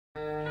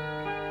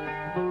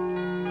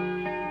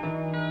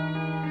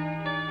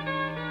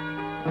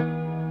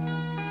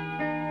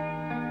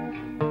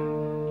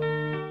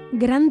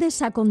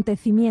Grandes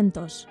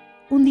acontecimientos.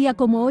 Un día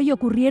como hoy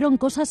ocurrieron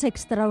cosas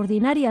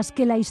extraordinarias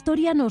que la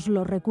historia nos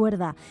lo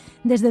recuerda.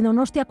 Desde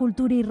Donostia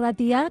Kultura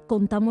Irratia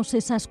contamos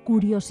esas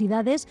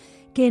curiosidades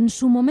que en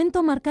su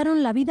momento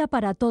marcaron la vida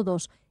para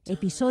todos,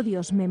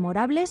 episodios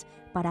memorables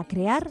para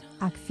crear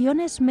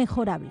acciones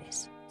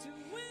mejorables.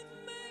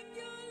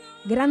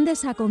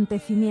 Grandes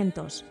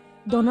acontecimientos.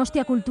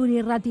 Donostia Kultura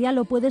Irratia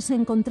lo puedes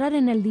encontrar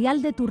en el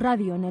dial de tu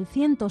radio, en el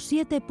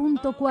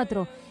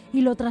 107.4,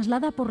 y lo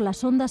traslada por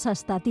las ondas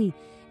hasta ti.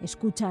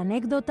 Escucha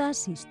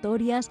anécdotas,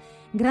 historias,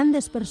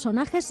 grandes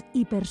personajes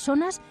y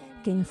personas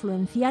que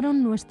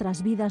influenciaron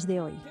nuestras vidas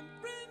de hoy.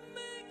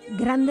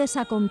 Grandes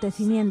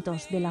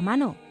acontecimientos, de la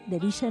mano de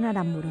Bixen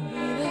Aramburu.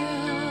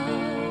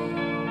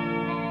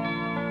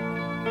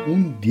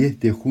 Un 10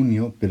 de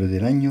junio, pero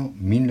del año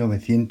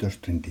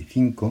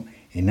 1935,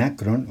 en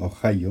Akron,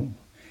 Ohio,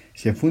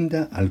 se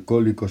funda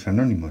Alcohólicos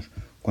Anónimos,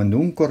 cuando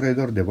un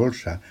corredor de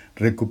bolsa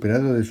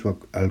recuperado de su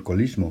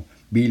alcoholismo,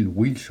 Bill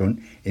Wilson,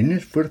 en un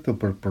esfuerzo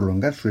por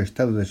prolongar su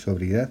estado de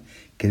sobriedad,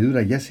 que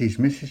dura ya 6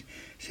 meses,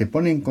 se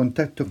pone en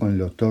contacto con el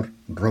doctor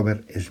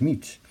Robert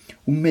Smith,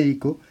 un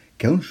médico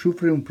que aún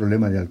sufre un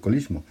problema de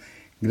alcoholismo.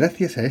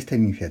 Gracias a esta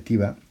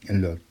iniciativa,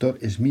 el doctor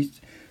Smith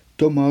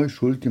toma hoy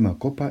su última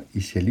copa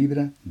y se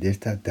libra de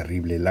esta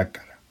terrible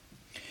lácara.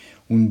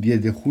 Un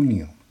 10 de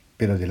junio,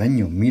 pero del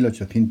año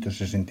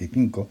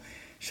 1865,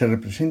 se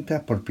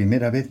representa por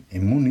primera vez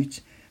en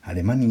Múnich,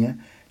 Alemania,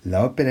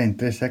 la ópera en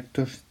 3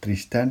 actos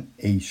Tristán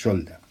e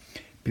Isolda,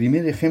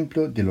 primer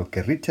ejemplo de lo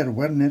que Richard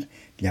Wagner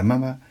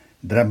llamaba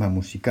drama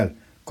musical,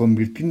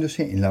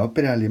 convirtiéndose en la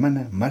ópera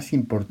alemana más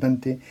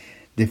importante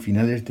de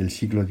finales del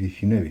siglo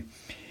XIX.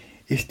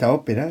 Esta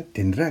ópera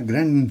tendrá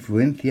gran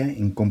influencia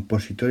en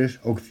compositores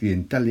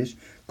occidentales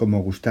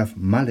como Gustav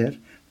Mahler,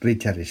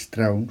 Richard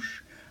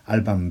Strauss,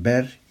 Alban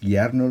Berg y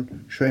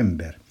Arnold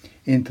Schoenberg,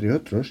 entre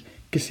otros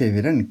que se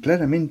verán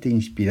claramente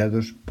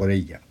inspirados por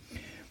ella.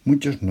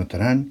 Muchos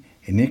notarán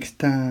en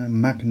esta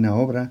magna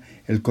obra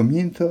el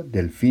comienzo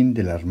del fin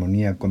de la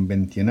armonía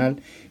convencional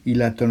y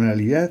la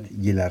tonalidad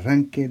y el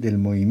arranque del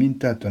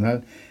movimiento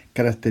atonal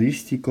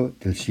característico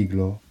del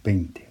siglo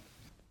XX.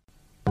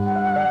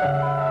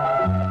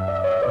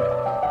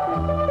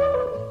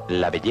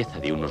 La belleza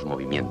de unos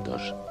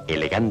movimientos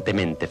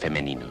elegantemente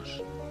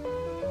femeninos.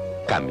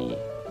 Cami.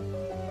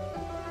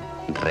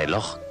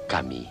 Reloj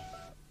Cami.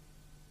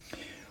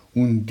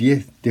 Un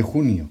 10 de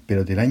junio,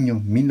 pero del año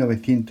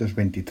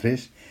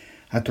 1923,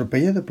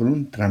 atropellado por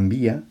un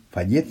tranvía,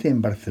 fallece en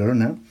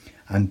Barcelona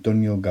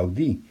Antonio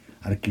Gaudí,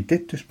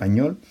 arquitecto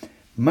español,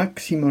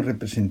 máximo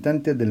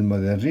representante del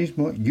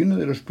modernismo y uno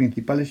de los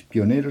principales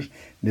pioneros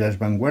de las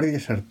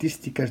vanguardias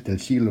artísticas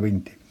del siglo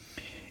XX.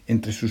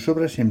 Entre sus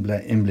obras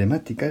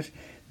emblemáticas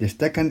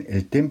destacan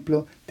el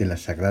Templo de la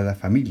Sagrada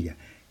Familia,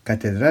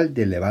 Catedral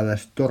de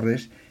elevadas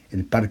torres,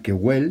 el Parque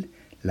Güell,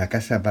 la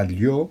Casa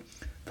Batlló,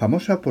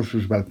 famosa por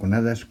sus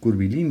balconadas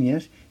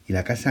curvilíneas, y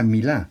la Casa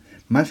Milà,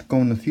 más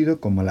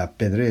conocido como la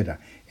Pedrera,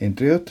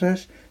 entre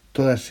otras,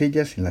 todas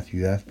ellas en la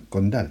ciudad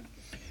condal.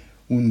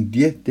 Un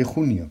 10 de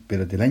junio,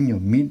 pero del año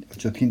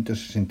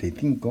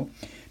 1865,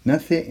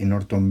 nace en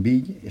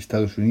Ortonville,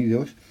 Estados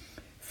Unidos,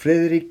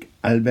 Frederick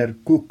Albert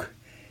Cook,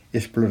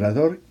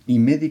 explorador y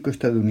médico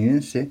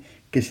estadounidense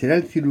que será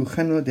el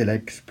cirujano de la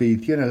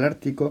expedición al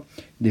Ártico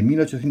de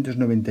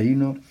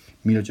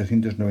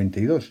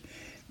 1891-1892,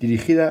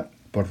 dirigida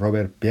por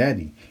Robert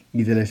Peary,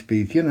 y de la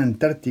expedición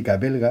antártica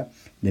belga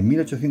de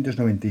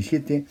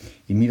 1897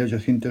 y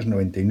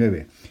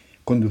 1899,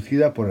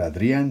 conducida por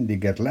Adrien de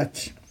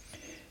Gerlache.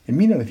 En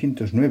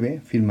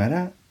 1909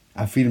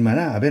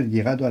 afirmará haber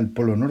llegado al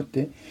Polo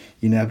Norte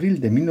y en abril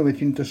de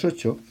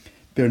 1908,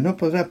 pero no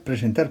podrá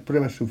presentar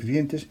pruebas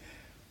suficientes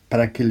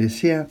para que le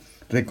sea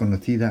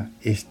reconocida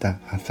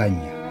esta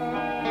hazaña.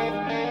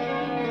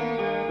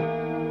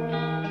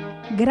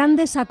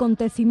 Grandes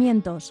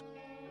acontecimientos.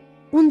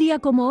 Un día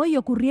como hoy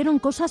ocurrieron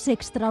cosas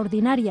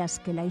extraordinarias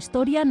que la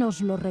historia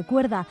nos lo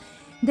recuerda.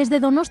 Desde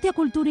Donostia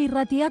Kultura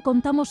Irratia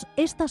contamos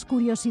estas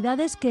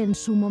curiosidades que en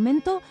su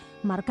momento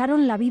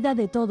marcaron la vida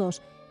de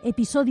todos,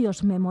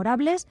 episodios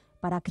memorables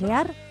para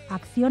crear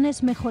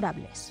acciones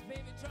mejorables.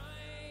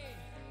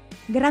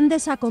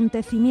 Grandes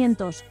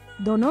acontecimientos,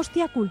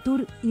 Donostia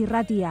Kultura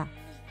Irratia.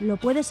 Lo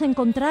puedes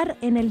encontrar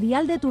en el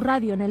dial de tu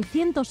radio, en el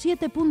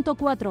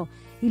 107.4,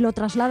 y lo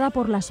traslada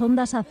por las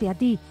ondas hacia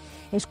ti.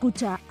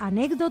 Escucha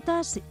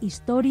anécdotas,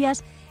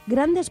 historias,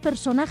 grandes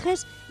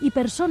personajes y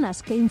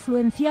personas que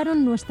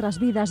influenciaron nuestras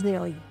vidas de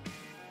hoy.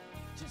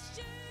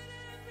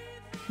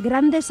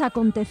 Grandes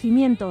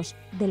acontecimientos,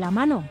 de la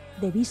mano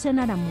de Bixen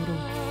Aramburu.